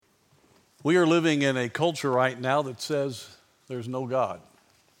We are living in a culture right now that says there's no God.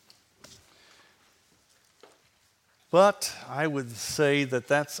 But I would say that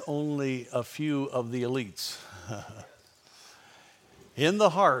that's only a few of the elites. In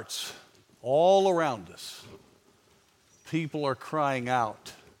the hearts, all around us, people are crying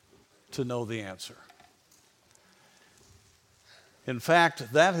out to know the answer. In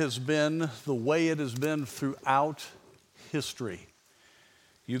fact, that has been the way it has been throughout history.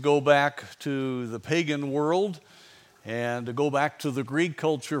 You go back to the pagan world and to go back to the Greek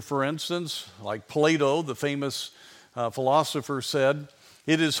culture, for instance, like Plato, the famous philosopher, said,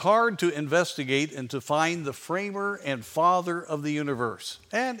 "It is hard to investigate and to find the framer and father of the universe.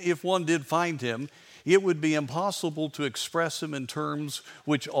 And if one did find him, it would be impossible to express him in terms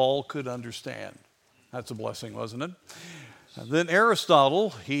which all could understand." That's a blessing, wasn't it? Then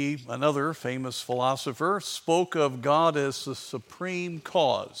Aristotle, another famous philosopher, spoke of God as the supreme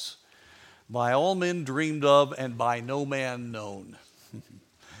cause, by all men dreamed of and by no man known.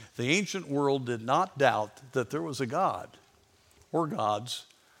 The ancient world did not doubt that there was a God or gods,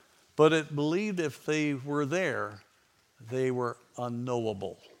 but it believed if they were there, they were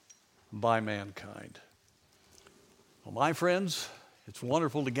unknowable by mankind. Well, my friends, it's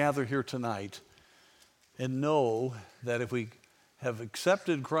wonderful to gather here tonight and know that if we have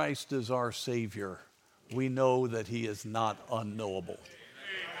accepted Christ as our Savior, we know that He is not unknowable.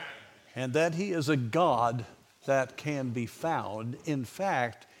 And that He is a God that can be found. In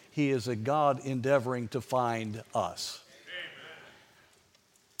fact, He is a God endeavoring to find us.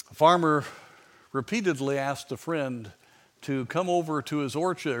 A farmer repeatedly asked a friend to come over to his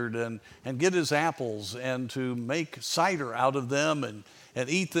orchard and get his apples and to make cider out of them and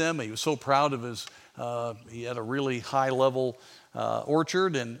eat them. He was so proud of his, he had a really high-level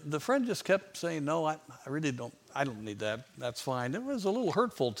orchard, and the friend just kept saying, "No, I really don't. I don't need that. That's fine." It was a little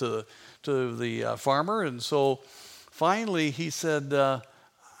hurtful to the farmer, and so finally he said,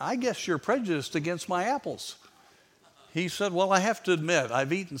 "I guess you're prejudiced against my apples." He said, "Well, I have to admit,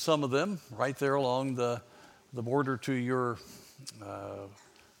 I've eaten some of them right there along the border to your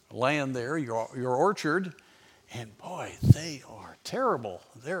land there, your orchard, and boy, they are terrible.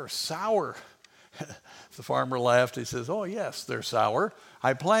 They're sour." The farmer laughed. He says, "Oh, yes, they're sour.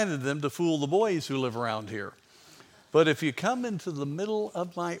 I planted them to fool the boys who live around here. But if you come into the middle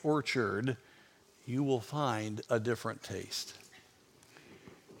of my orchard, you will find a different taste."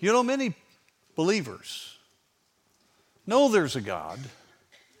 You know, many believers know there's a God,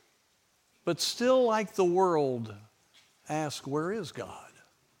 but still, like the world, ask, where is God?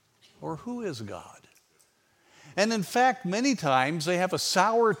 Or who is God? And in fact, many times they have a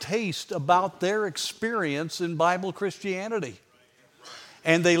sour taste about their experience in Bible Christianity.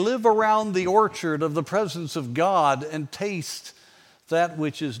 And they live around the orchard of the presence of God and taste that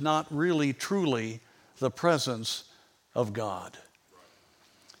which is not really, truly the presence of God.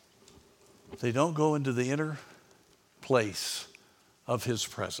 They don't go into the inner place of His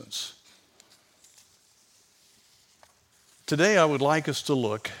presence. Today I would like us to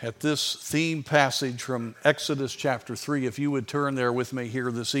look at this theme passage from Exodus chapter 3. If you would turn there with me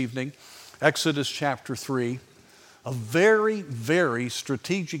here this evening. Exodus chapter 3, a very, very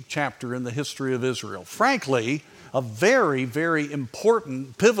strategic chapter in the history of Israel. Frankly, a very, very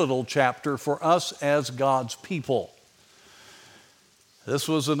important, pivotal chapter for us as God's people. This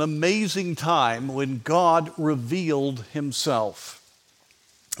was an amazing time when God revealed Himself.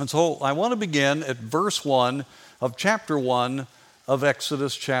 And so I want to begin at verse 1 of chapter 1 of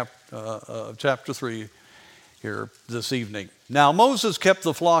Exodus chapter 3 here this evening. "Now Moses kept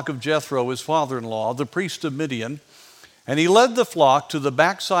the flock of Jethro, his father-in-law, the priest of Midian, and he led the flock to the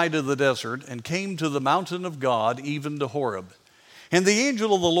backside of the desert and came to the mountain of God, even to Horeb. And the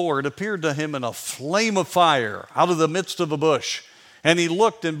angel of the Lord appeared to him in a flame of fire out of the midst of a bush. And he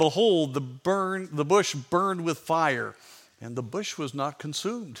looked, and behold, the bush burned with fire, and the bush was not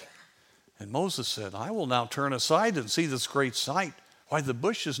consumed. And Moses said, I will now turn aside and see this great sight, why the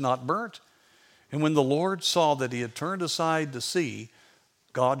bush is not burnt. And when the Lord saw that he had turned aside to see,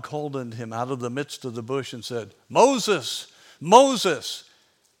 God called unto him out of the midst of the bush and said, Moses, Moses.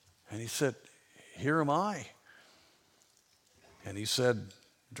 And he said, Here am I. And he said,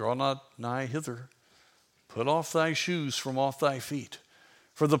 Draw not nigh hither. Put off thy shoes from off thy feet.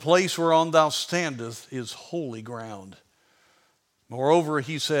 For the place whereon thou standest is holy ground. Moreover,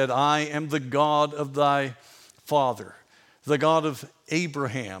 he said, I am the God of thy father, the God of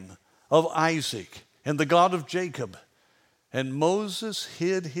Abraham, of Isaac, and the God of Jacob. And Moses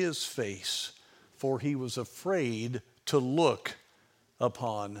hid his face, for he was afraid to look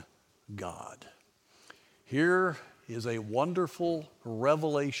upon God. Here is a wonderful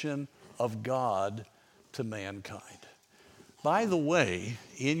revelation of God to mankind. By the way,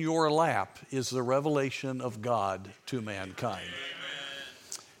 in your lap is the revelation of God to mankind.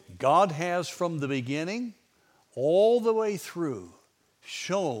 God has from the beginning all the way through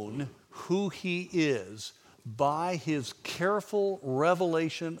shown who he is by his careful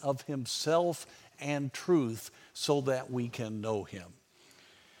revelation of himself and truth so that we can know him.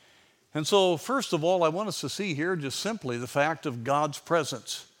 And so, first of all, I want us to see here just simply the fact of God's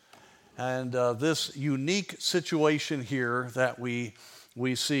presence and this unique situation here that we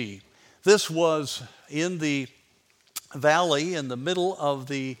see. This was in the valley in the middle of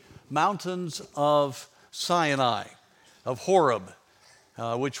the mountains of Sinai, of Horeb,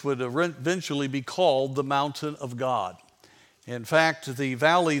 which would eventually be called the Mountain of God. In fact, the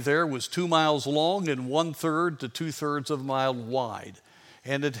valley there was 2 miles long and 1/3 to 2/3 of a mile wide.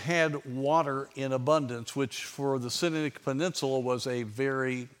 And it had water in abundance, which for the Sinai Peninsula was a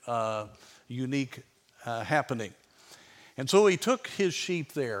very unique happening. And so he took his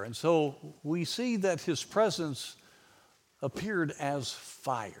sheep there. And so we see that his presence appeared as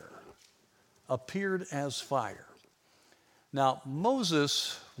fire. Appeared as fire. Now,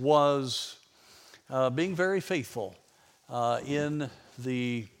 Moses was being very faithful in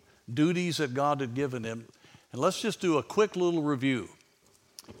the duties that God had given him. And let's just do a quick little review.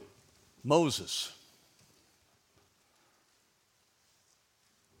 Moses,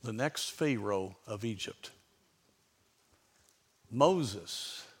 the next Pharaoh of Egypt.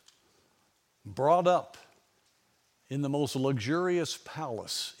 Moses, brought up in the most luxurious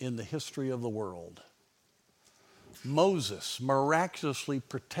palace in the history of the world. Moses, miraculously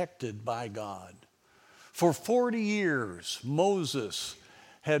protected by God. For 40 years, Moses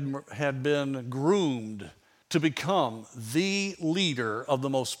had been groomed to become the leader of the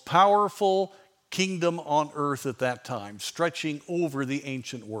most powerful kingdom on earth at that time, stretching over the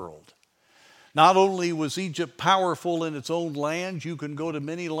ancient world. Not only was Egypt powerful in its own land, you can go to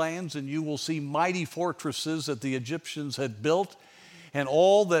many lands and you will see mighty fortresses that the Egyptians had built, and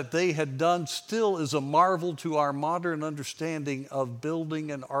all that they had done still is a marvel to our modern understanding of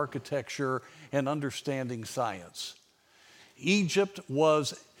building and architecture and understanding science. Egypt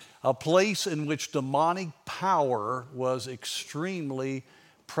was a place in which demonic power was extremely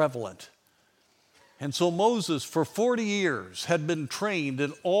prevalent. And so Moses, for 40 years, had been trained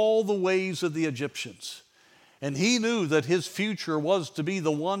in all the ways of the Egyptians. And he knew that his future was to be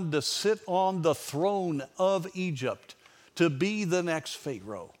the one to sit on the throne of Egypt, to be the next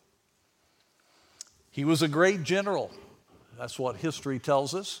Pharaoh. He was a great general. That's what history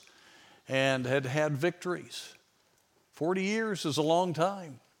tells us. And had had victories. 40 years is a long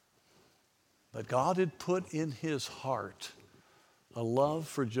time. But God had put in his heart a love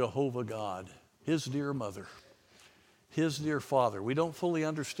for Jehovah God, his dear mother, his dear father. We don't fully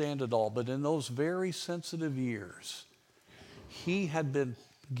understand it all, but in those very sensitive years, he had been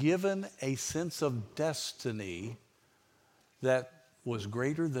given a sense of destiny that was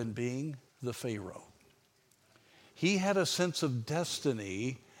greater than being the Pharaoh. He had a sense of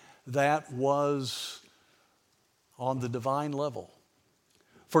destiny that was on the divine level.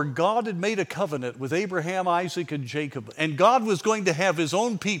 For God had made a covenant with Abraham, Isaac, and Jacob, and God was going to have his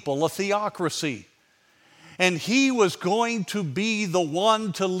own people, a theocracy, and he was going to be the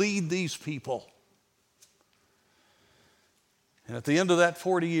one to lead these people. And at the end of that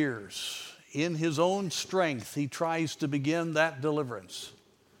 40 years, in his own strength, he tries to begin that deliverance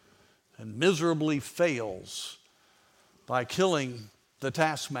and miserably fails by killing the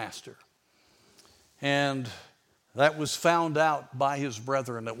taskmaster. And that was found out by his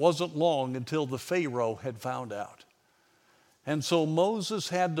brethren. It wasn't long until the Pharaoh had found out. And so Moses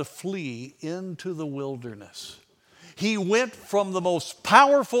had to flee into the wilderness. He went from the most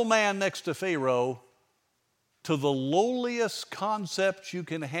powerful man next to Pharaoh to the lowliest concept you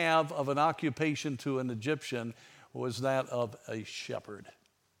can have of an occupation to an Egyptian was that of a shepherd.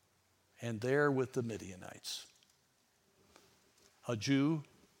 And there with the Midianites. A Jew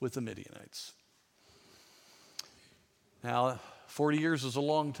with the Midianites. Now, 40 years is a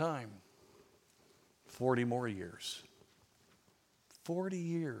long time. 40 more years. 40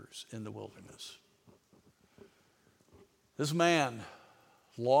 years in the wilderness. This man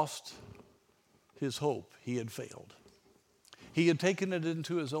lost his hope. He had failed. He had taken it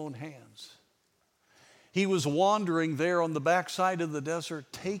into his own hands. He was wandering there on the backside of the desert,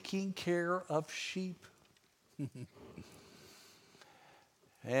 taking care of sheep.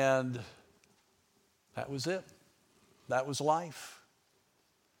 And that was it. That was life.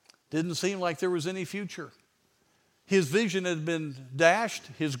 Didn't seem like there was any future. His vision had been dashed.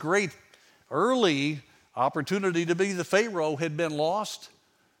 His great early opportunity to be the Pharaoh had been lost.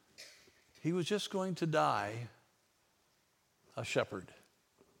 He was just going to die a shepherd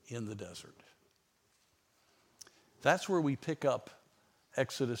in the desert. That's where we pick up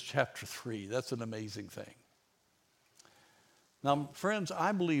Exodus chapter 3. That's an amazing thing. Now, friends,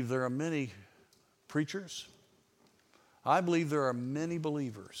 I believe there are many preachers, I believe there are many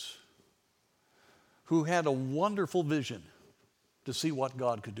believers who had a wonderful vision to see what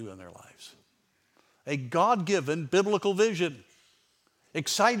God could do in their lives. A God-given biblical vision,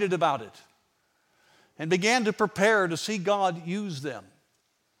 excited about it, and began to prepare to see God use them.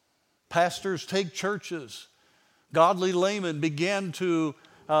 Pastors take churches. Godly laymen began to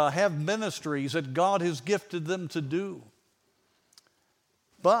have ministries that God has gifted them to do.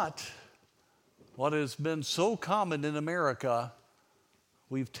 But what has been so common in America,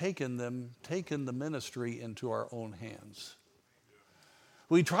 we've taken the ministry into our own hands.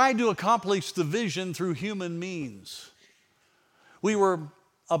 We tried to accomplish the vision through human means. We were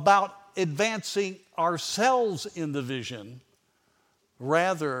about advancing ourselves in the vision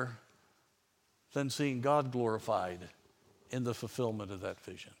rather than seeing God glorified in the fulfillment of that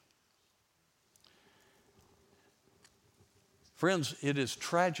vision. Friends, it is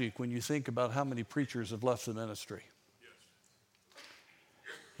tragic when you think about how many preachers have left the ministry.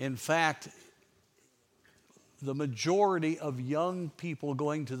 In fact, the majority of young people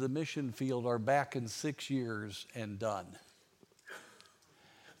going to the mission field are back in 6 years and done.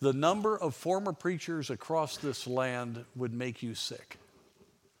 The number of former preachers across this land would make you sick.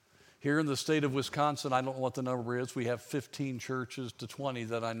 Here in the state of Wisconsin, I don't know what the number is. We have 15 churches to 20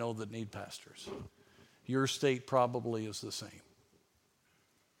 that I know that need pastors. Your state probably is the same.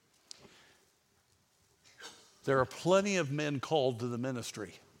 There are plenty of men called to the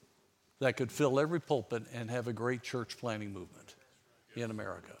ministry that could fill every pulpit and have a great church planting movement in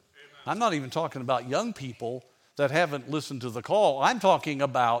America. I'm not even talking about young people that haven't listened to the call. I'm talking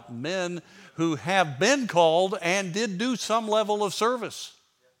about men who have been called and did do some level of service.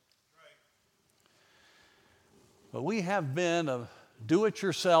 But we have been a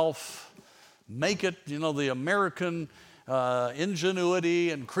do-it-yourself, make it, the American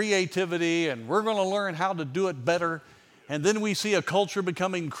ingenuity and creativity, and we're going to learn how to do it better. And then we see a culture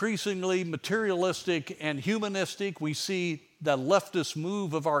become increasingly materialistic and humanistic. We see the leftist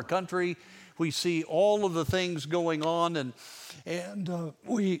move of our country. We see all of the things going on, and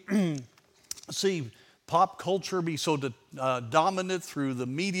we see pop culture be so dominant through the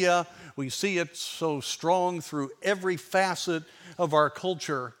media. We see it so strong through every facet of our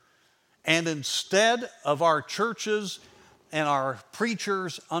culture. And instead of our churches and our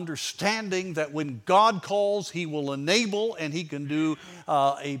preachers understanding that when God calls, He will enable and He can do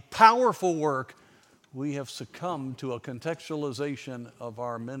a powerful work, we have succumbed to a contextualization of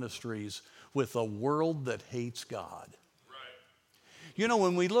our ministries with a world that hates God.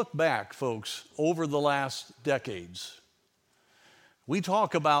 When we look back, folks, over the last decades, we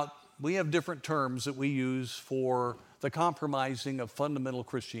have different terms that we use for the compromising of fundamental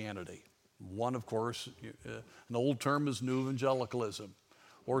Christianity. One, of course, an old term is New Evangelicalism,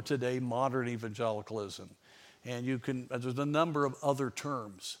 or today, Modern Evangelicalism. And there's a number of other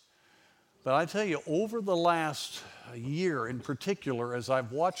terms. But I tell you, over the last year in particular, as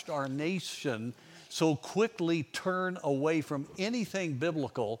I've watched our nation so quickly turn away from anything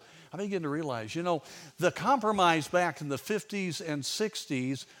biblical, I begin to realize, the compromise back in the 50s and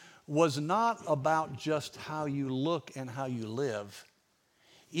 60s was not about just how you look and how you live.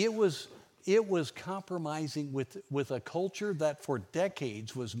 It was compromising with a culture that for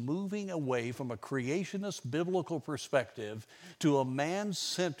decades was moving away from a creationist biblical perspective to a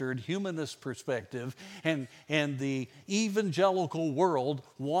man-centered humanist perspective, and the evangelical world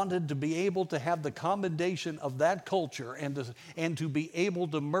wanted to be able to have the commendation of that culture and to be able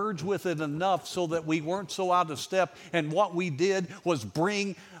to merge with it enough so that we weren't so out of step, and what we did was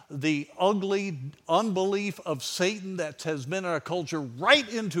bring the ugly unbelief of Satan that has been in our culture right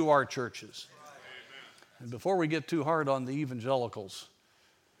into our churches. And before we get too hard on the evangelicals,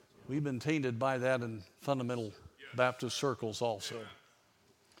 we've been tainted by that in fundamental Baptist circles also.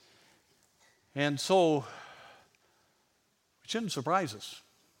 And so, it shouldn't surprise us.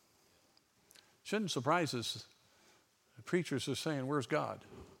 It shouldn't surprise us. The preachers are saying, where's God?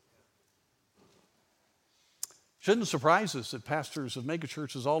 Shouldn't surprise us that pastors of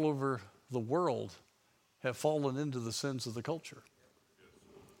megachurches all over the world have fallen into the sins of the culture.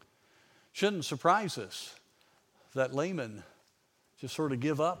 Shouldn't surprise us that laymen just sort of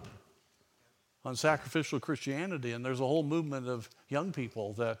give up on sacrificial Christianity, and there's a whole movement of young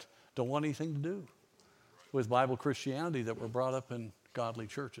people that don't want anything to do with Bible Christianity that were brought up in godly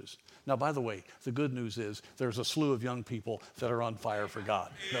churches. Now, by the way, the good news is there's a slew of young people that are on fire for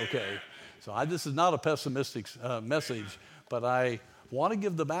God, okay? So this is not a pessimistic message, but I want to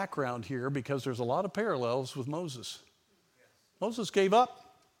give the background here because there's a lot of parallels with Moses. Moses gave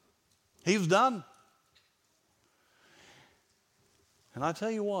up. He was done. And I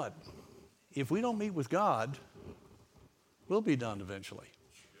tell you what, if we don't meet with God, we'll be done eventually.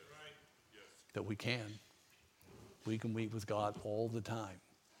 That we can. We can meet with God all the time.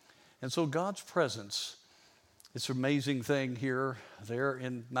 And so God's presence, it's an amazing thing here, there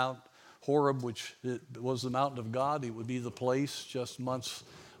in Mount Horeb, which was the mountain of God. It would be the place just months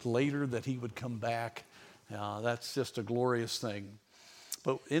later that he would come back. That's just a glorious thing.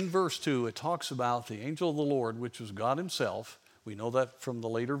 But in verse 2, it talks about the angel of the Lord, which was God himself. We know that from the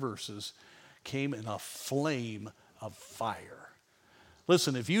later verses, came in a flame of fire.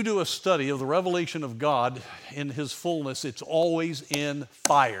 Listen, if you do a study of the revelation of God in his fullness, it's always in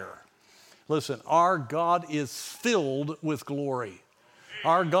fire. Listen, our God is filled with glory.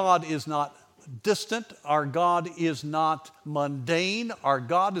 Our God is not distant. Our God is not mundane. Our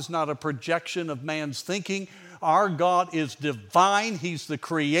God is not a projection of man's thinking. Our God is divine. He's the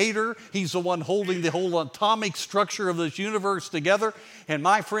creator. He's the one holding the whole atomic structure of this universe together. And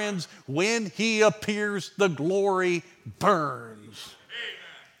my friends, when he appears, the glory burns.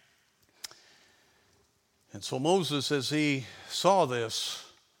 And so Moses, as he saw this,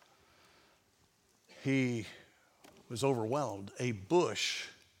 he was overwhelmed. A bush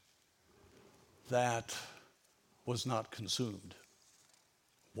that was not consumed.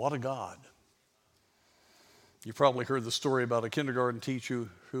 What a God. You probably heard the story about a kindergarten teacher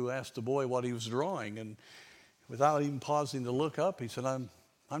who asked the boy what he was drawing, and without even pausing to look up, he said, I'm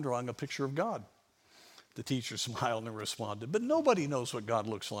drawing a picture of God. The teacher smiled and responded, but nobody knows what God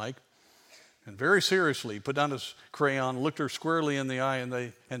looks like. And very seriously, put down his crayon, looked her squarely in the eye,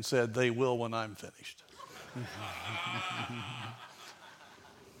 and said, they will when I'm finished.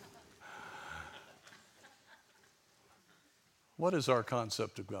 What is our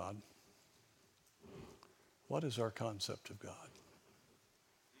concept of God? What is our concept of God?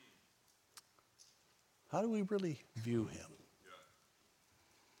 How do we really view him?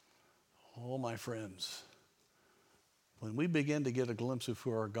 Oh, my friends, when we begin to get a glimpse of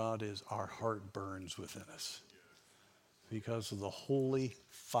who our God is, our heart burns within us because of the holy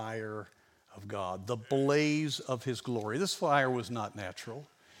fire of God, the blaze of his glory. This fire was not natural.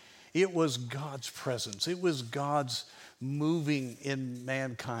 It was God's presence. It was God's moving in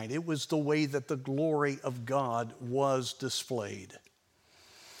mankind. It was the way that the glory of God was displayed.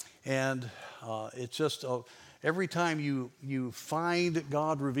 And it's just every time you find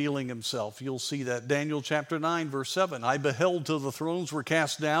God revealing himself, you'll see that. Daniel chapter 9, verse 7, I beheld till the thrones were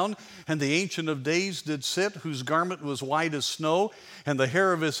cast down, and the Ancient of Days did sit, whose garment was white as snow, and the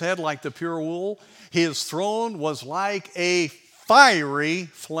hair of his head like the pure wool. His throne was like a fiery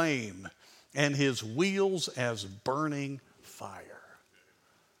flame, and his wheels as burning fire.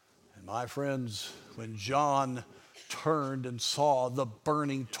 And my friends, when John turned and saw the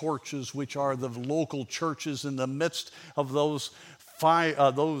burning torches, which are the local churches in the midst of those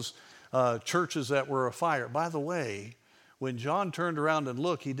churches that were afire. By the way, when John turned around and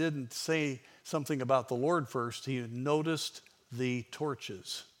looked, he didn't say something about the Lord first. He noticed the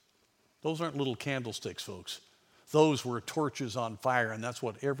torches. Those aren't little candlesticks, folks. Those were torches on fire, and that's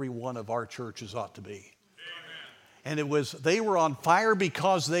what every one of our churches ought to be. Amen. And they were on fire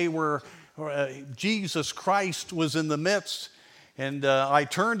because Jesus Christ was in the midst. And I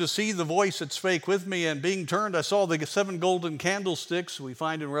turned to see the voice that spake with me, and being turned, I saw the 7 golden candlesticks we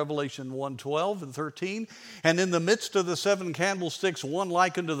find in Revelation 1:12 and 13. And in the midst of the 7 candlesticks, one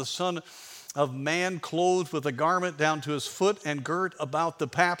like unto the Son of Man, clothed with a garment down to his foot, and girt about the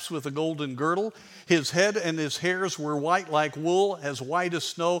paps with a golden girdle. His head and his hairs were white like wool, as white as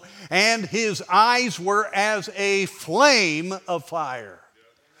snow, and his eyes were as a flame of fire.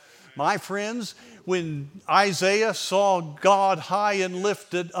 My friends, when Isaiah saw God high and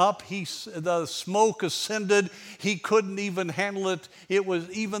lifted up, the smoke ascended. He couldn't even handle it.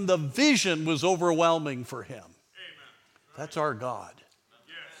 Even the vision was overwhelming for him. Amen. That's our God.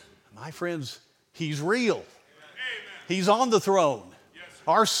 Yes. My friends, he's real. Amen. He's on the throne. Yes.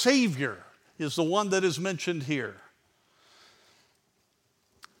 Our Savior is the one that is mentioned here.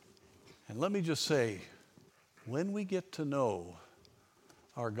 And let me just say, when we get to know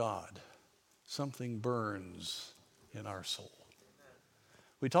our God, something burns in our soul.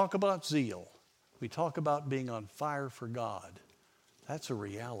 We talk about zeal. We talk about being on fire for God. That's a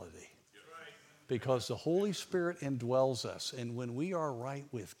reality. because the Holy Spirit indwells us. And when we are right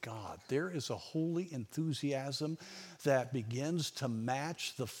with God, there is a holy enthusiasm that begins to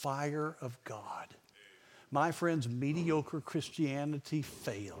match the fire of God. My friends, mediocre Christianity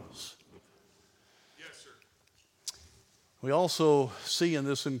fails. Yes, sir. We also see in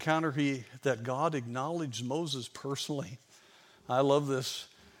this encounter that God acknowledged Moses personally. I love this.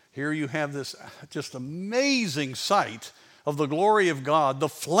 Here you have this just amazing sight of the glory of God, the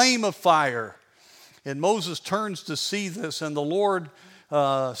flame of fire. And Moses turns to see this, and the Lord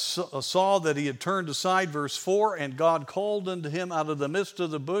saw that he had turned aside, verse 4, and God called unto him out of the midst of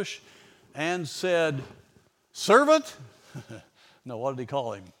the bush and said, servant? No, what did he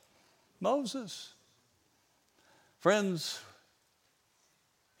call him? Moses. Friends,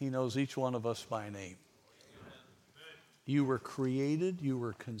 he knows each one of us by name. You were created, you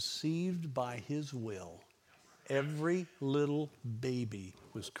were conceived by his will. Every little baby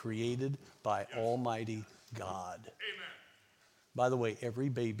was created by Almighty God. Amen. By the way, every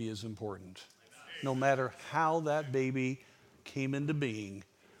baby is important. No matter how that baby came into being,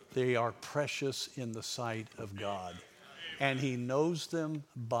 they are precious in the sight of God. And he knows them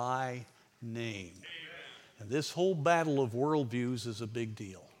by name. And this whole battle of worldviews is a big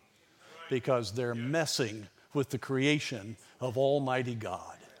deal because they're messing with the creation of Almighty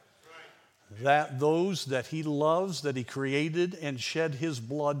God. That those that he loves, that he created and shed his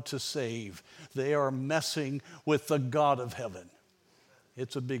blood to save, they are messing with the God of heaven.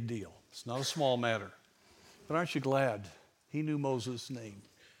 It's a big deal. It's not a small matter. But aren't you glad he knew Moses' name?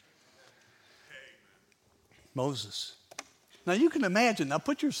 Moses. Now you can imagine, now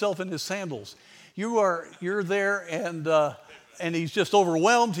put yourself in his sandals. You're there and he's just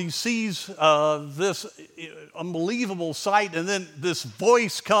overwhelmed. He sees this unbelievable sight, and then this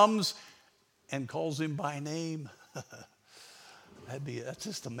voice comes and calls him by name. That's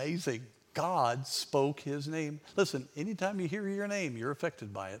just amazing. God spoke his name. Listen, anytime you hear your name, you're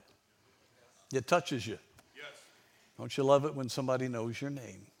affected by it. It touches you. Yes. Don't you love it when somebody knows your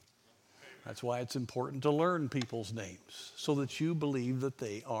name? That's why it's important to learn people's names, so that you believe that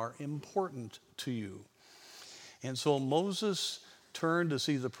they are important to you. And so Moses turned to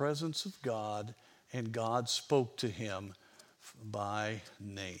see the presence of God, and God spoke to him by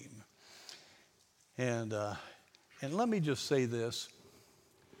name. And let me just say this.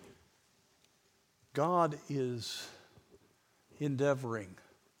 God is endeavoring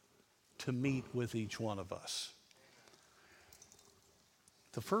to meet with each one of us.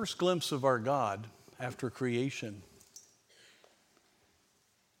 The first glimpse of our God after creation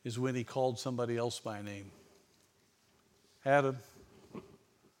is when he called somebody else by name. Adam,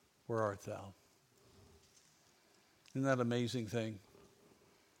 where art thou? Isn't that an amazing thing?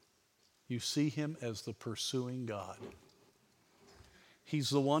 You see him as the pursuing God. He's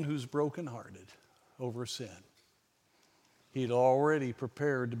the one who's brokenhearted over sin. He'd already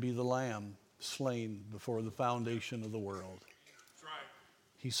prepared to be the lamb slain before the foundation of the world. That's right.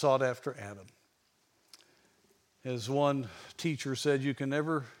 He sought after Adam. As one teacher said, you can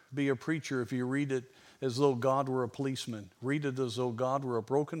never be a preacher if you read it as though God were a policeman. Read it as though God were a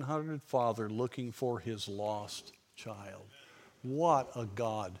brokenhearted father looking for his lost child. What a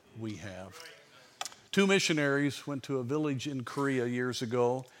God we have. 2 missionaries went to a village in Korea years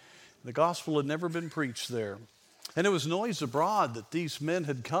ago. The gospel had never been preached there. And it was noised abroad that these men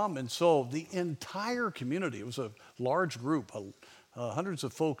had come. And so the entire community, it was a large group, hundreds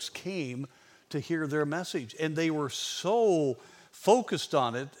of folks came to hear their message. And they were so focused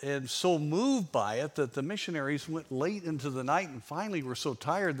on it and so moved by it that the missionaries went late into the night and finally were so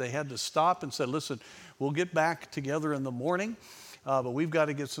tired they had to stop and said, listen, we'll get back together in the morning, but we've got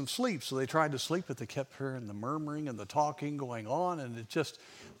to get some sleep. So they tried to sleep, but they kept hearing the murmuring and the talking going on, and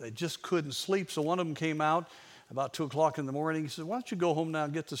they just couldn't sleep. So one of them came out about 2 o'clock in the morning. He said, why don't you go home now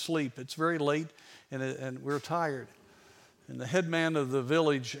and get to sleep? It's very late, and we're tired. And the head man of the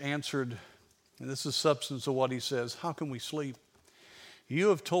village answered, and this is the substance of what he says, how can we sleep? You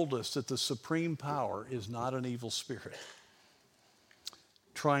have told us that the supreme power is not an evil spirit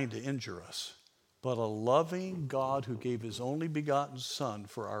trying to injure us, but a loving God who gave his only begotten Son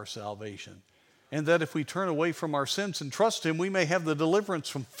for our salvation. And that if we turn away from our sins and trust him, we may have the deliverance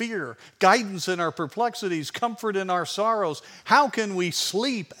from fear, guidance in our perplexities, comfort in our sorrows. How can we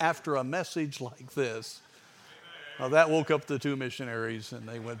sleep after a message like this? Well, that woke up the 2 missionaries, and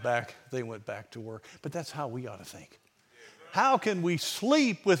they went back to work. But that's how we ought to think. How can we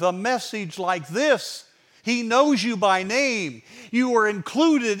sleep with a message like this? He knows you by name. You are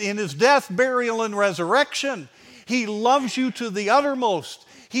included in his death, burial, and resurrection. He loves you to the uttermost.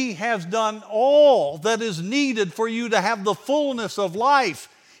 He has done all that is needed for you to have the fullness of life.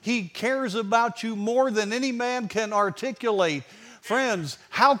 He cares about you more than any man can articulate. Friends,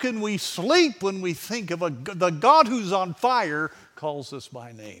 how can we sleep when we think of the God who's on fire calls us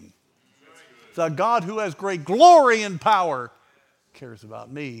by name? The God who has great glory and power cares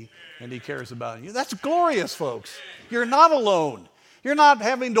about me, and he cares about you. That's glorious, folks. You're not alone. You're not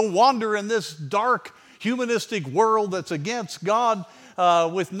having to wander in this dark, humanistic world that's against God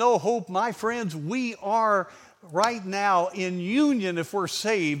with no hope. My friends, we are right now in union, if we're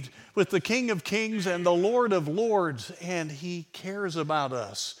saved, with the King of Kings and the Lord of Lords, and he cares about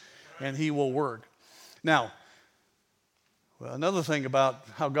us, and he will work. Now, another thing about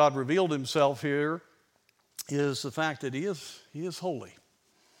how God revealed himself here is the fact that he is holy.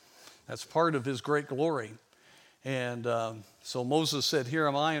 That's part of his great glory. And so Moses said, "Here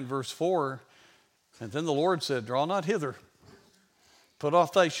am I," in verse 4. And then the Lord said, "Draw not hither. Put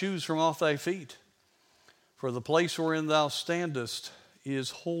off thy shoes from off thy feet. For the place wherein thou standest is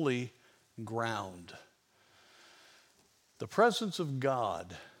holy ground." The presence of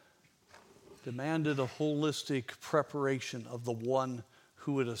God demanded a holistic preparation of the one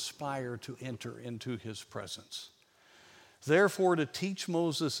who would aspire to enter into his presence. Therefore, to teach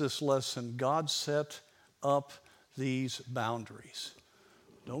Moses this lesson, God set up these boundaries.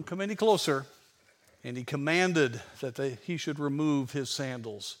 Don't come any closer. And he commanded that he should remove his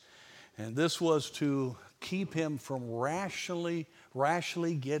sandals. And this was to keep him from rashly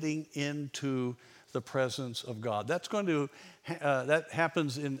getting into the presence of God. That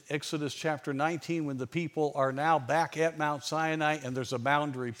happens in Exodus chapter 19 when the people are now back at Mount Sinai and there's a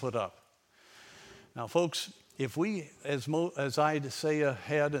boundary put up. Now, folks, if we, as I say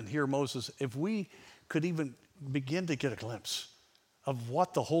ahead and hear Moses, if we could even begin to get a glimpse of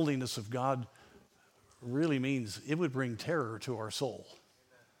what the holiness of God really means, it would bring terror to our soul.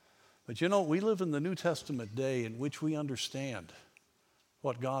 But you know, we live in the New Testament day in which we understand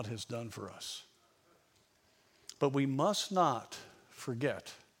what God has done for us. But we must not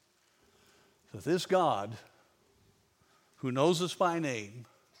forget that this God, who knows us by name,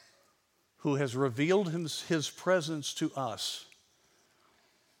 who has revealed his presence to us,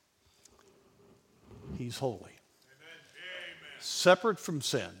 he's holy. Amen. Separate from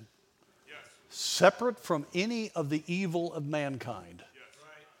sin. Yes. Separate from any of the evil of mankind. Yes.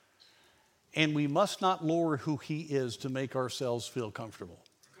 Right. And we must not lower who he is to make ourselves feel comfortable.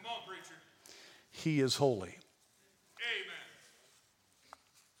 Come on, preacher. He is holy. Amen.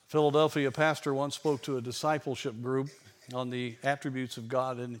 Philadelphia pastor once spoke to a discipleship group on the attributes of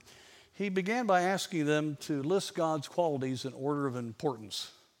God, and he began by asking them to list God's qualities in order of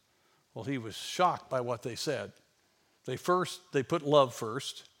importance. Well, he was shocked by what they said. They put love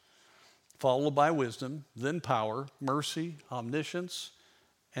first, followed by wisdom, then power, mercy, omniscience,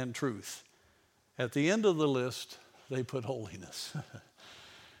 and truth. At the end of the list, they put holiness.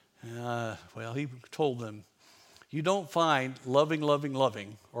 Well, he told them, you don't find loving,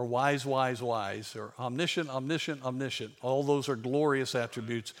 or wise, or omniscient, all those are glorious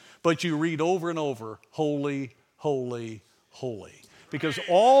attributes, but you read over and over, holy, holy, holy. Because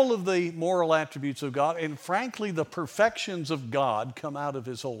all of the moral attributes of God, and frankly, the perfections of God come out of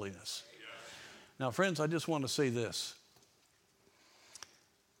his holiness. Now, friends, I just want to say this.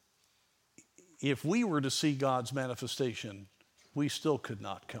 If we were to see God's manifestation, we still could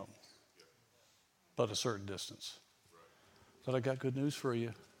not come, but a certain distance. But I got good news for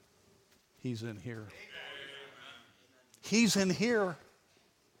you. He's in here. He's in here.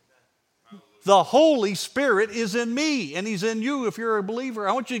 The Holy Spirit is in me, and he's in you if you're a believer.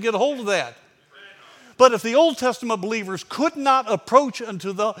 I want you to get a hold of that. But if the Old Testament believers could not approach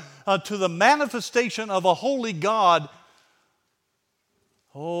unto to the manifestation of a holy God,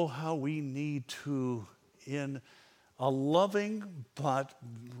 oh, how we need to, in a loving but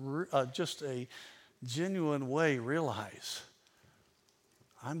just a genuine way, realize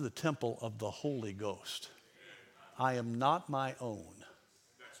I'm the temple of the Holy Ghost. I am not my own.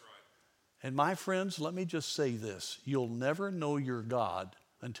 And my friends, let me just say this. You'll never know your God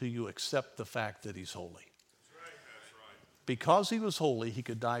until you accept the fact that he's holy. Because he was holy, he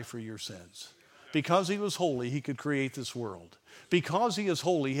could die for your sins. Because he was holy, he could create this world. Because he is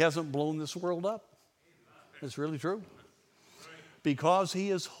holy, he hasn't blown this world up. It's really true. Because he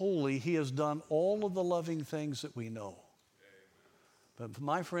is holy, he has done all of the loving things that we know. But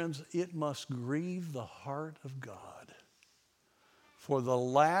my friends, it must grieve the heart of God for the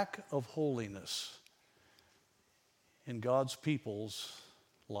lack of holiness in God's people's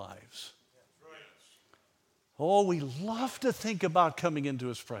lives. Oh, we love to think about coming into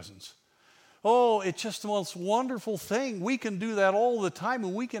his presence. Oh, it's just the most wonderful thing. We can do that all the time,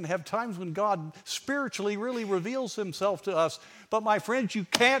 and we can have times when God spiritually really reveals himself to us. But my friends, you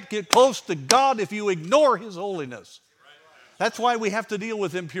can't get close to God if you ignore his holiness. That's why we have to deal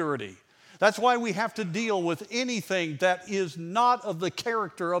with impurity. That's why we have to deal with anything that is not of the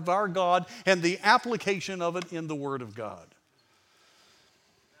character of our God and the application of it in the Word of God.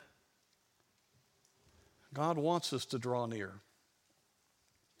 God wants us to draw near.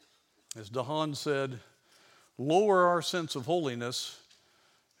 As Dahan said, lower our sense of holiness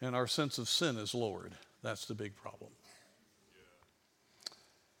and our sense of sin is lowered. That's the big problem.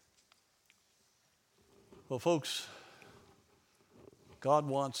 Well, folks, God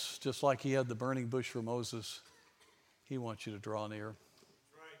wants, just like he had the burning bush for Moses, he wants you to draw near.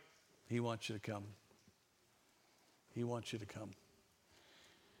 He wants you to come. He wants you to come.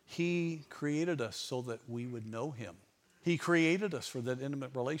 He created us so that we would know him. He created us for that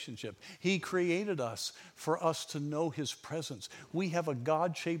intimate relationship. He created us for us to know his presence. We have a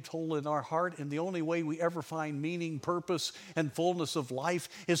God-shaped hole in our heart, and the only way we ever find meaning, purpose, and fullness of life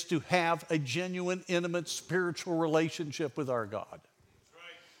is to have a genuine, intimate, spiritual relationship with our God.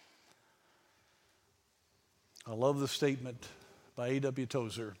 I love the statement by A.W.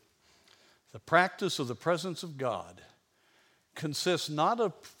 Tozer. The practice of the presence of God consists not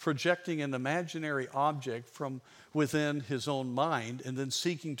of projecting an imaginary object from within his own mind and then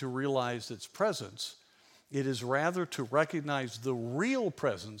seeking to realize its presence. It is rather to recognize the real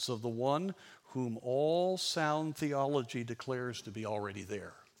presence of the one whom all sound theology declares to be already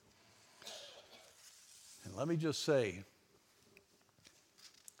there. And let me just say,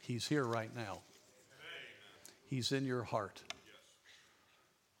 he's here right now. He's in your heart.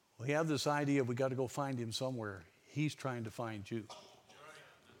 We have this idea we got to go find him somewhere. He's trying to find you.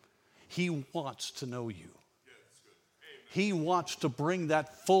 He wants to know you. He wants to bring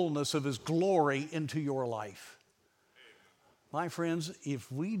that fullness of his glory into your life. My friends,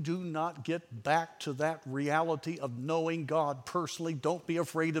 if we do not get back to that reality of knowing God personally, don't be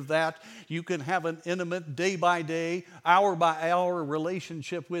afraid of that. You can have an intimate day by day, hour by hour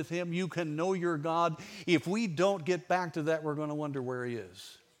relationship with him. You can know your God. If we don't get back to that, we're going to wonder where he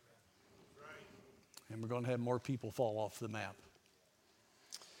is. And we're going to have more people fall off the map.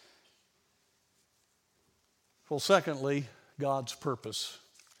 Well, secondly, God's purpose.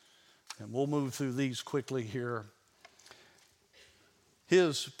 And we'll move through these quickly here.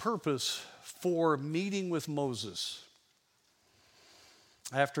 His purpose for meeting with Moses.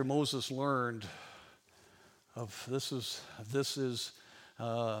 After Moses learned of this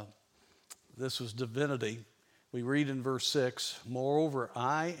was divinity. We read in verse 6, moreover,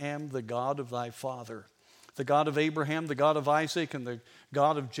 I am the God of thy father, the God of Abraham, the God of Isaac, and the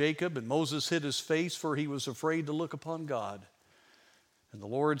God of Jacob. And Moses hid his face, for he was afraid to look upon God. And the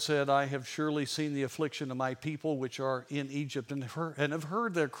Lord said, I have surely seen the affliction of my people which are in Egypt, and have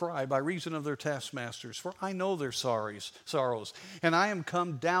heard their cry by reason of their taskmasters. For I know their sorrows, and I am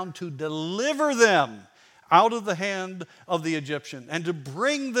come down to deliver them out of the hand of the Egyptian, and to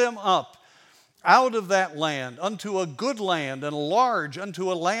bring them up out of that land unto a good land and large,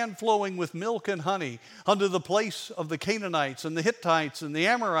 unto a land flowing with milk and honey, unto the place of the Canaanites and the Hittites and the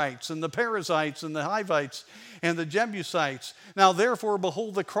Amorites and the Perizzites and the Hivites and the Jebusites. Now therefore,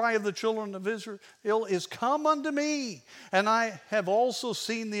 behold, the cry of the children of Israel is come unto me, and I have also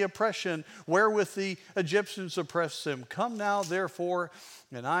seen the oppression wherewith the Egyptians oppressed them. Come now therefore,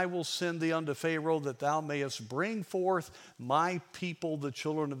 and I will send thee unto Pharaoh, that thou mayest bring forth my people, the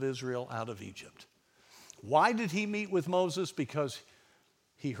children of Israel, out of Egypt. Why did he meet with Moses? Because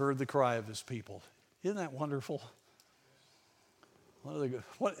he heard the cry of his people. Isn't that wonderful?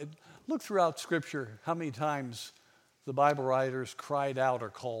 Look throughout Scripture how many times the Bible writers cried out or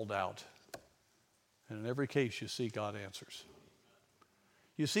called out. And in every case, you see God answers.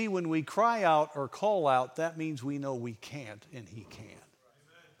 You see, when we cry out or call out, that means we know we can't and he can.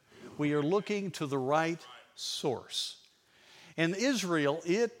 We are looking to the right source. In Israel,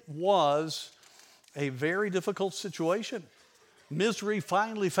 it was a very difficult situation. Misery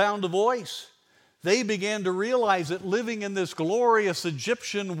finally found a voice. They began to realize that living in this glorious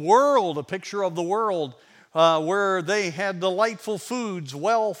Egyptian world, a picture of the world, where they had delightful foods,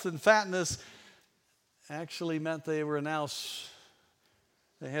 wealth, and fatness, actually meant they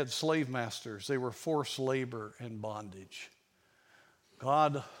had slave masters. They were forced labor and bondage.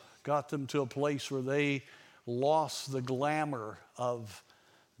 God got them to a place where they lost the glamour of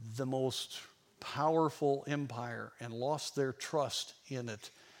the most powerful empire and lost their trust in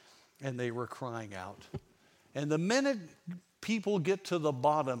it, and they were crying out. And the minute people get to the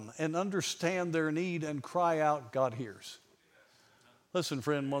bottom and understand their need and cry out, God hears. Listen,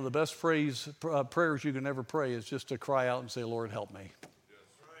 friend, one of the best prayers you can ever pray is just to cry out and say, Lord, help me.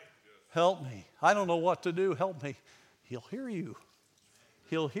 Help me. I don't know what to do. Help me. He'll hear you.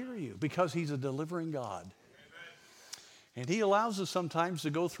 He'll hear you because he's a delivering God. And he allows us sometimes to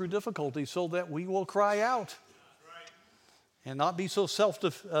go through difficulty so that we will cry out and not be so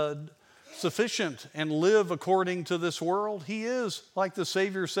self-sufficient and live according to this world. He is, like the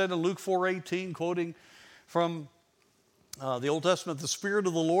Savior said in Luke 4:18, quoting from the Old Testament, the Spirit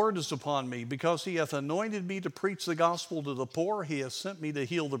of the Lord is upon me because he hath anointed me to preach the gospel to the poor. He has sent me to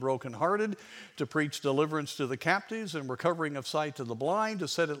heal the brokenhearted, to preach deliverance to the captives and recovering of sight to the blind, to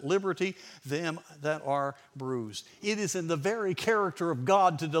set at liberty them that are bruised. It is in the very character of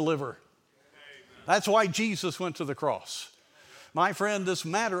God to deliver. That's why Jesus went to the cross. My friend, this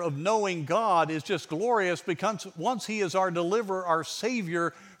matter of knowing God is just glorious because once he is our deliverer, our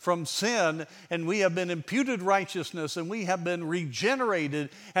Savior from sin, and we have been imputed righteousness, and we have been regenerated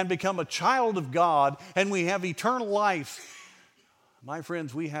and become a child of God, and we have eternal life. My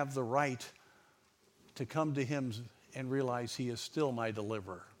friends, we have the right to come to him and realize he is still my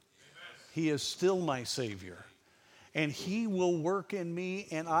deliverer. He is still my Savior. And he will work in me,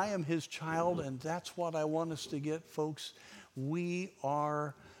 and I am his child, and that's what I want us to get, folks. We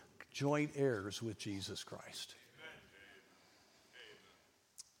are joint heirs with Jesus Christ.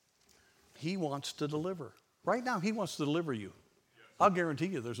 He wants to deliver. Right now, he wants to deliver you. I'll guarantee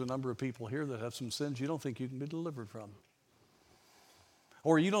you there's a number of people here that have some sins you don't think you can be delivered from.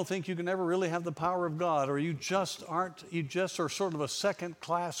 Or you don't think you can ever really have the power of God, or you just are sort of a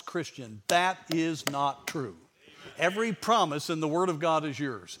second-class Christian. That is not true. Every promise in the Word of God is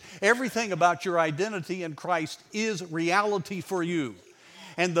yours. Everything about your identity in Christ is reality for you.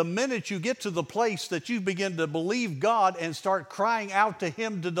 And the minute you get to the place that you begin to believe God and start crying out to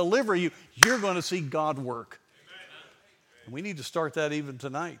him to deliver you, you're going to see God work. And we need to start that even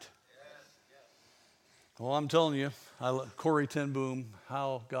tonight. Well, I'm telling you, Corrie ten Boom,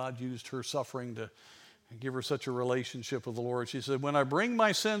 how God used her suffering to give her such a relationship with the Lord. She said, when I bring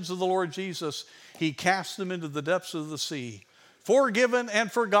my sins to the Lord Jesus, he casts them into the depths of the sea. Forgiven and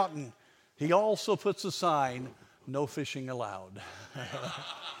forgotten. He also puts a sign, no fishing allowed.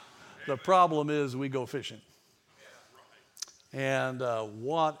 The problem is we go fishing. And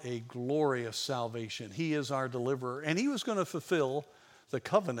what a glorious salvation. He is our deliverer. And he was going to fulfill the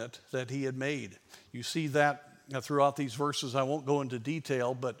covenant that he had made. You see that throughout these verses. I won't go into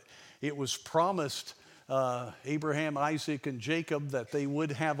detail, but it was promised Abraham, Isaac, and Jacob that they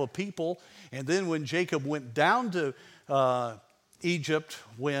would have a people. And then when Jacob went down to Egypt,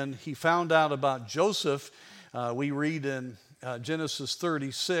 when he found out about Joseph, we read in Genesis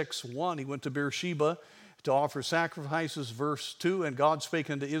 36:1, he went to Beersheba to offer sacrifices. Verse 2, and God spake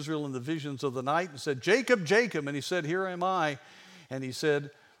unto Israel in the visions of the night and said, Jacob, Jacob. And he said, here am I. And he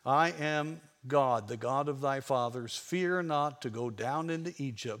said, I am God, the God of thy fathers. Fear not to go down into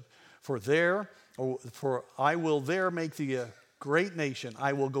Egypt, for I will there make thee a great nation.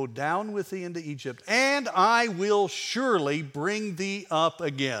 I will go down with thee into Egypt, and I will surely bring thee up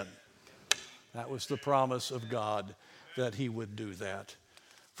again. That was the promise of God that he would do that.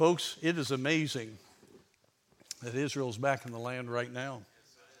 Folks, it is amazing that Israel's back in the land right now.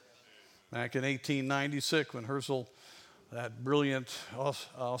 Back in 1896, when Herzl, that brilliant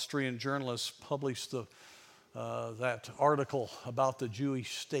Austrian journalist, published that article about the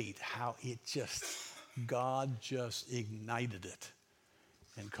Jewish state, how God just ignited it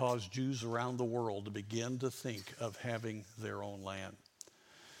and caused Jews around the world to begin to think of having their own land.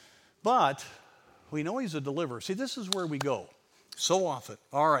 But we know he's a deliverer. See, this is where we go so often.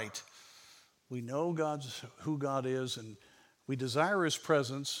 All right, we know who God is, and we desire his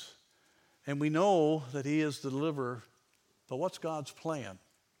presence, and we know that he is the deliverer. But what's God's plan?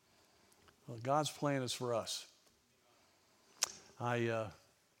 Well, God's plan is for us. I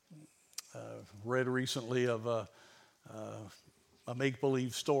read recently of a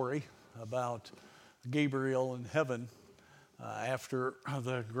make-believe story about Gabriel in heaven after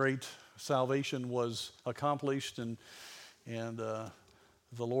the great salvation was accomplished, and the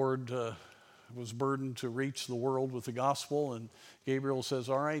Lord was burdened to reach the world with the gospel. And Gabriel says,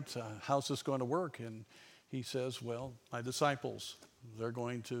 all right, how's this going to work? And he says, well, my disciples, they're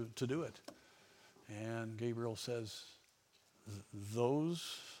going to do it. And Gabriel says,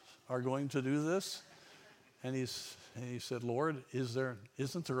 those are going to do this? And he said, Lord,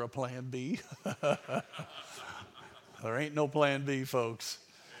 isn't there a plan B? There ain't no plan B, folks.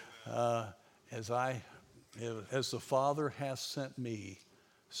 As the Father hath sent me,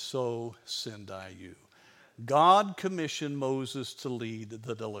 so send I you. God commissioned Moses to lead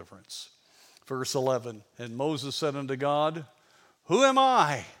the deliverance. Verse 11, and Moses said unto God, Who am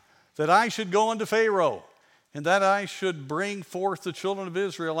I that I should go unto Pharaoh, and that I should bring forth the children of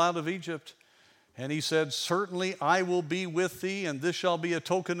Israel out of Egypt? And he said, Certainly I will be with thee, and this shall be a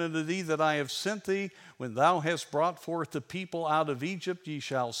token unto thee that I have sent thee. When thou hast brought forth the people out of Egypt, ye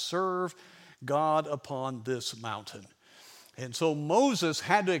shall serve God upon this mountain. And so Moses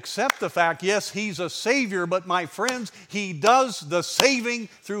had to accept the fact, yes, he's a savior, but my friends, he does the saving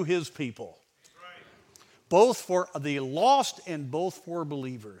through his people. Right. Both for the lost and both for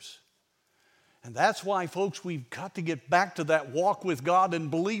believers. And that's why, folks, we've got to get back to that walk with God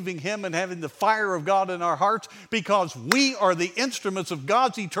and believing him and having the fire of God in our hearts, because we are the instruments of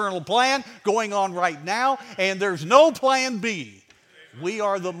God's eternal plan going on right now, and there's no plan B. We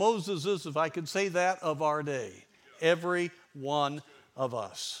are the Moseses, if I could say that, of our day. Every one of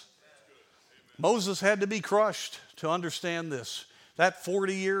us. Moses had to be crushed to understand this. That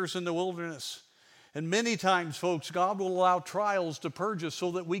 40 years in the wilderness. And many times, folks, God will allow trials to purge us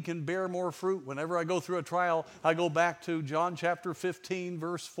so that we can bear more fruit. Whenever I go through a trial, I go back to John chapter 15,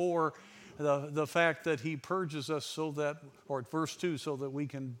 verse 4, the fact that he purges us so that, or verse 2, so that we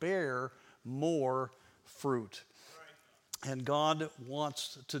can bear more fruit. And God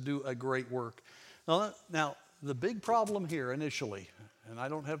wants to do a great work. Now, the big problem here initially, and I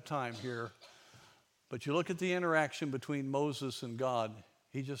don't have time here, but you look at the interaction between Moses and God,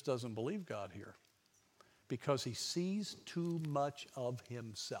 he just doesn't believe God here because he sees too much of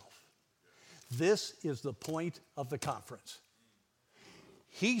himself. This is the point of the conference.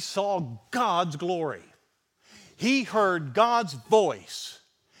 He saw God's glory. He heard God's voice.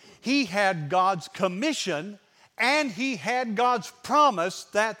 He had God's commission, and he had God's promise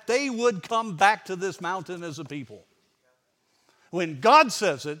that they would come back to this mountain as a people. When God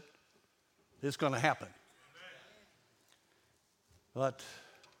says it, it's going to happen. But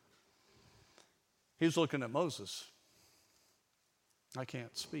he's looking at Moses. I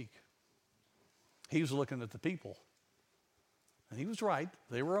can't speak. He was looking at the people. And he was right.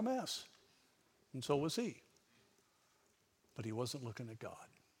 They were a mess. And so was he. But he wasn't looking at God.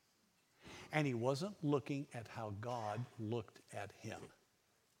 And he wasn't looking at how God looked at him.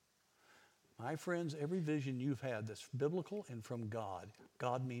 My friends, every vision you've had that's biblical and from God,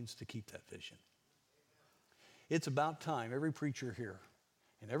 God means to keep that vision. It's about time every preacher here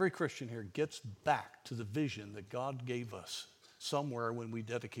and every Christian here gets back to the vision that God gave us somewhere when we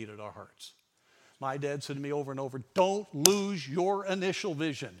dedicated our hearts. My dad said to me over and over, don't lose your initial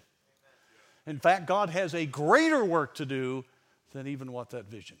vision. In fact, God has a greater work to do than even what that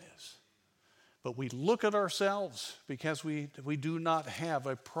vision is. But we look at ourselves because we do not have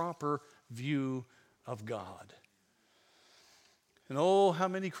a proper view of God. And oh, how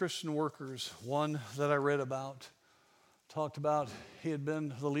many Christian workers, one that I read about, talked about he had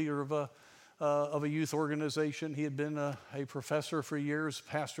been the leader of a youth organization. He had been a professor for years,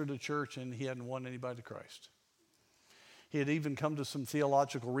 pastored a church, and he hadn't won anybody to Christ. He had even come to some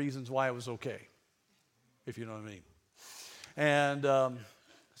theological reasons why it was okay, if you know what I mean. And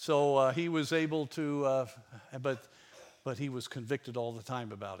so he was able to, but he was convicted all the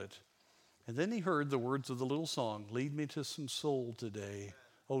time about it. And then he heard the words of the little song, lead me to some soul today.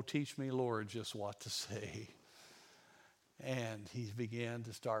 Oh, teach me, Lord, just what to say. And he began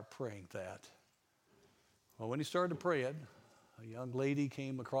to start praying that. Well, when he started to pray it, a young lady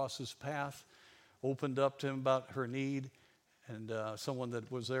came across his path, opened up to him about her need, and someone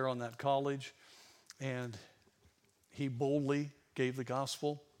that was there on that college. And he boldly gave the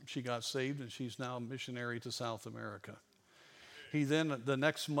gospel. She got saved, and she's now a missionary to South America. He then, the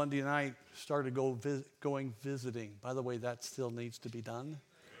next Monday night, started going visiting. By the way, that still needs to be done.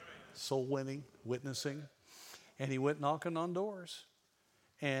 Soul winning, witnessing. And he went knocking on doors.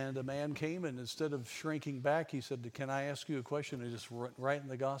 And a man came, and instead of shrinking back, he said, can I ask you a question? And just right in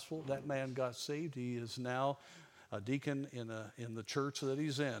the gospel. That man got saved. He is now a deacon in the church that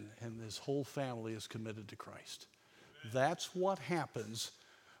he's in, and his whole family is committed to Christ. That's what happens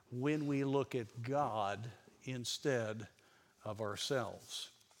when we look at God instead of ourselves.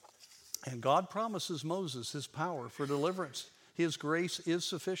 And God promises Moses his power for deliverance. His grace is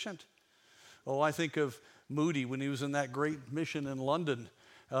sufficient. Oh, I think of Moody when he was in that great mission in London.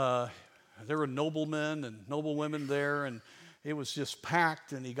 There were noblemen and noblewomen there, and it was just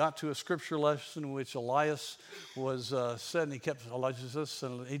packed. And he got to a scripture lesson in which Elias was said, and he kept Elias,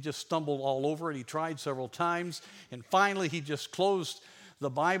 and he just stumbled all over it. He tried several times, and finally he just closed the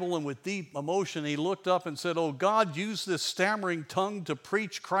Bible, and with deep emotion he looked up and said, oh, God, use this stammering tongue to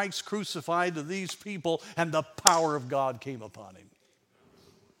preach Christ crucified to these people, and the power of God came upon him.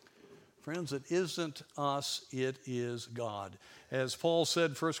 Friends, it isn't us, it is God. As Paul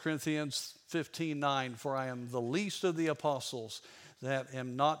said, 1 Corinthians 15:9, for I am the least of the apostles, that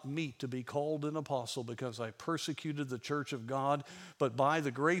am not meet to be called an apostle, because I persecuted the church of God. But by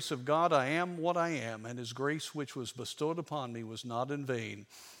the grace of God I am what I am, and his grace which was bestowed upon me was not in vain,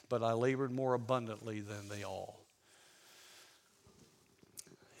 but I labored more abundantly than they all.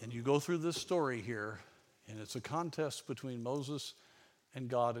 And you go through this story here, and it's a contest between Moses and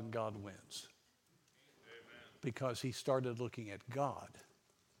God wins. Amen. Because he started looking at God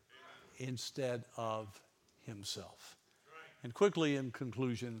instead of himself. And quickly, in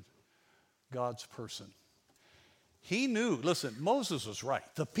conclusion, God's person. He knew, listen, Moses was right.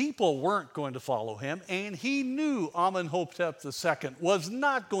 The people weren't going to follow him, and he knew Amenhotep II was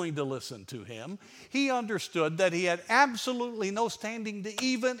not going to listen to him. He understood that he had absolutely no standing to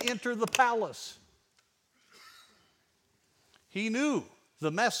even enter the palace. He knew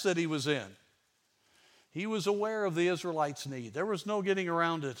the mess that he was in. He was aware of the Israelites' need. There was no getting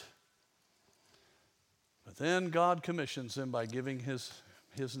around it. But then God commissions him by giving his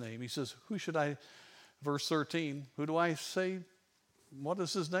name. He says, who should I, verse 13, who do I say, what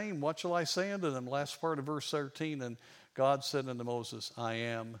is his name? What shall I say unto them? Last part of verse 13, and God said unto Moses, I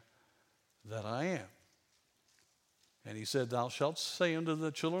am that I am. And he said, thou shalt say unto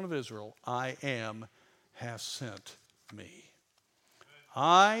the children of Israel, I am hath sent me.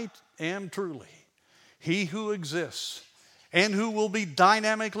 I am truly he who exists and who will be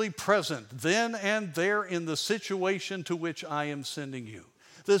dynamically present then and there in the situation to which I am sending you.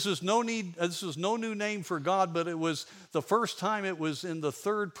 This is no new name for God, but it was the first time it was in the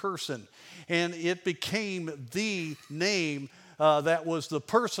third person, and it became the name that was the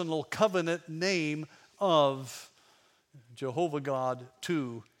personal covenant name of Jehovah God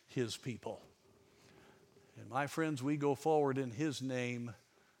to his people. And my friends, we go forward in his name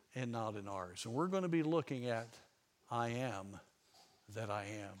and not in ours. And we're going to be looking at I am that I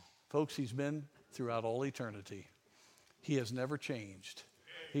am. Folks, he's been throughout all eternity. He has never changed.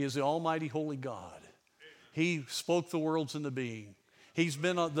 He is the almighty holy God. He spoke the worlds into being. He's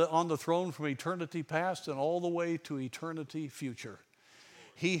been on the throne from eternity past and all the way to eternity future.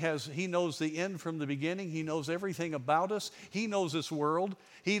 He knows the end from the beginning. He knows everything about us. He knows this world.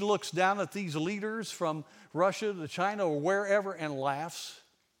 He looks down at these leaders from Russia to China or wherever and laughs.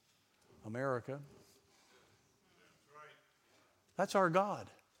 America. That's our God.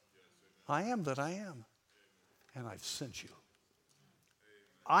 I am that I am. And I've sent you.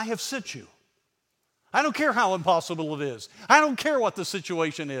 I have sent you. I don't care how impossible it is. I don't care what the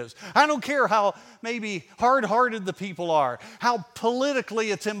situation is. I don't care how maybe hard-hearted the people are, how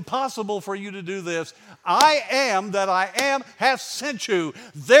politically it's impossible for you to do this. I am that I am hath sent you.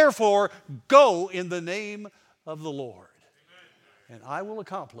 Therefore, go in the name of the Lord. And I will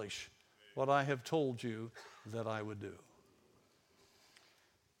accomplish what I have told you that I would do.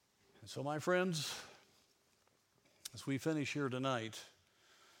 And so, my friends, as we finish here tonight,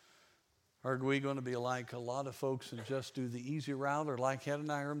 are we going to be like a lot of folks and just do the easy route, or like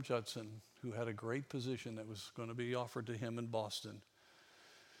Adoniram Judson, who had a great position that was going to be offered to him in Boston?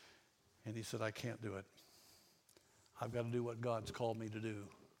 And he said, I can't do it. I've got to do what God's called me to do.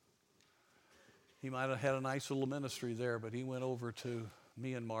 He might have had a nice little ministry there, but he went over to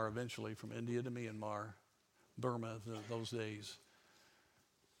Myanmar eventually, from India to Myanmar, Burma, those days.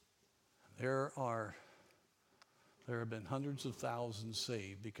 There have been hundreds of thousands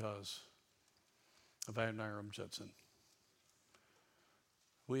saved because of Adoniram Judson.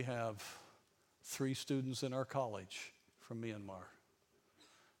 We have 3 students in our college from Myanmar.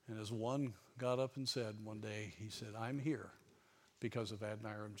 And as one got up and said one day, he said, I'm here because of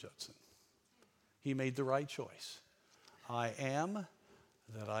Adoniram Judson. He made the right choice. I am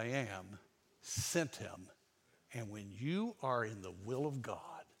that I am sent him. And when you are in the will of God,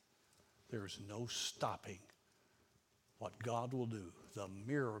 there's no stopping what God will do. The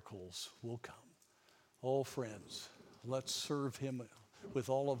miracles will come. Oh, friends, let's serve him with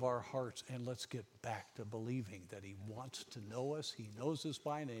all of our hearts, and let's get back to believing that he wants to know us. He knows us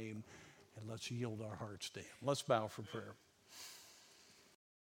by name, and let's yield our hearts to him. Let's bow for prayer.